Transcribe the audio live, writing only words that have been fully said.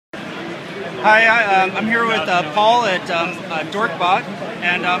Hi, I'm here with Paul at DorkBot,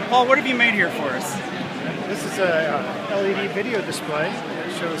 and Paul, what have you made here for us? This is a LED video display.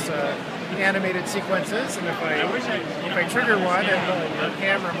 It shows animated sequences, and if I trigger one, the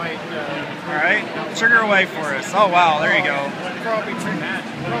camera might. All right, trigger away for us. Oh wow, there you go. Probably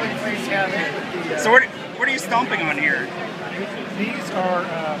place havoc with the. So what are you stomping on here? These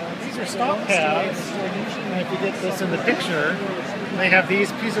are stomp pads. And if you get this in the picture, they have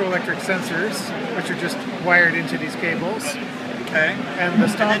these piezoelectric sensors, which are just wired into these cables. Okay. And the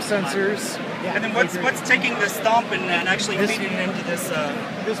stomp sensors. And then what's taking the stomp and actually feeding it into this?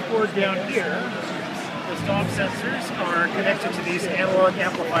 This board down here. The stomp sensors are connected to these analog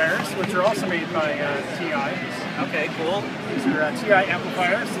amplifiers, which are also made by TI. Okay, cool. These are TI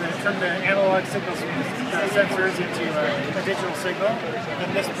amplifiers, and they turn the analog signals sensors into a digital signal.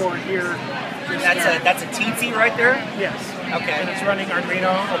 And this board here. That's a TT right there? Yes. Okay. And it's running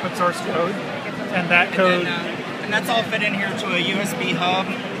Arduino open source code, and that code. And that's all fit in here to a USB hub,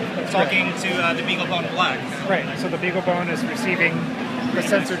 talking to the BeagleBone Black. Right. So the BeagleBone is receiving the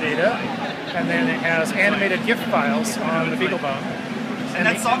sensor data, and then it has animated GIF files on the BeagleBone. And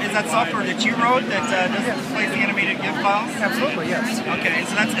is that software that you wrote that displays the animated GIF files? Absolutely, yes. Okay,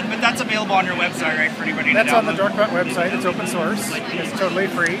 so that's available on your website, right, for anybody to download? That's on the DorkBot website. It's open source. It's totally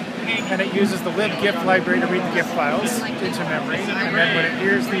free, and it uses the libgif library to read the GIF files into memory. And then when it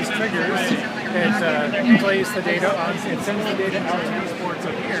hears these triggers, it plays the data on. It sends the data out to these boards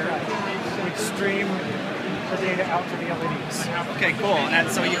up here, which stream the data out to the LEDs. Okay, cool.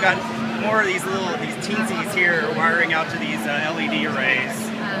 And so you've got more of these teensies here wiring out to these LED arrays.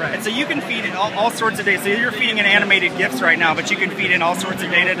 Right. And so you can feed in all sorts of data. So you're feeding in animated GIFs right now, but you can feed in all sorts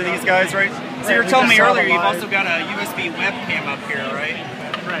of data to these guys, right? So you're telling me earlier you've also got a USB webcam up here, right?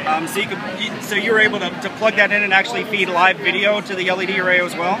 Right. So you were able to plug that in and actually feed live video to the LED array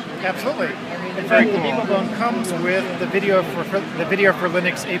as well? Absolutely. In fact, the BeagleBone comes with the video for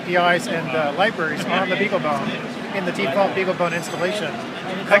Linux APIs and libraries on the BeagleBone in the default BeagleBone installation.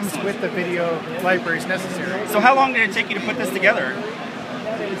 It comes with the video libraries necessary. So how long did it take you to put this together?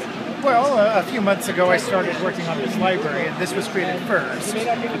 Well, a few months ago I started working on this library, and this was created first.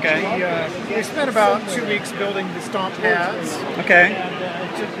 Okay. We spent about 2 weeks building the stomp pads. Okay. And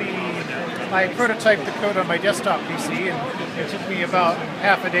it took me. I prototyped the code on my desktop PC, and it took me about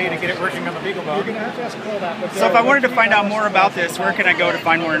half a day to get it working on the BeagleBone. So if I wanted to find out more about this, where can I go to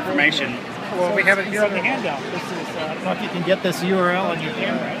find more information? Well, we have it here on the handout. This is, I don't know if you can get this URL on your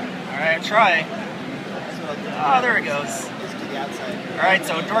camera. All right, try. Oh, there it goes. All right,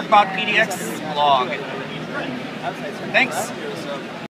 so DorkbotPDX blog. Thanks.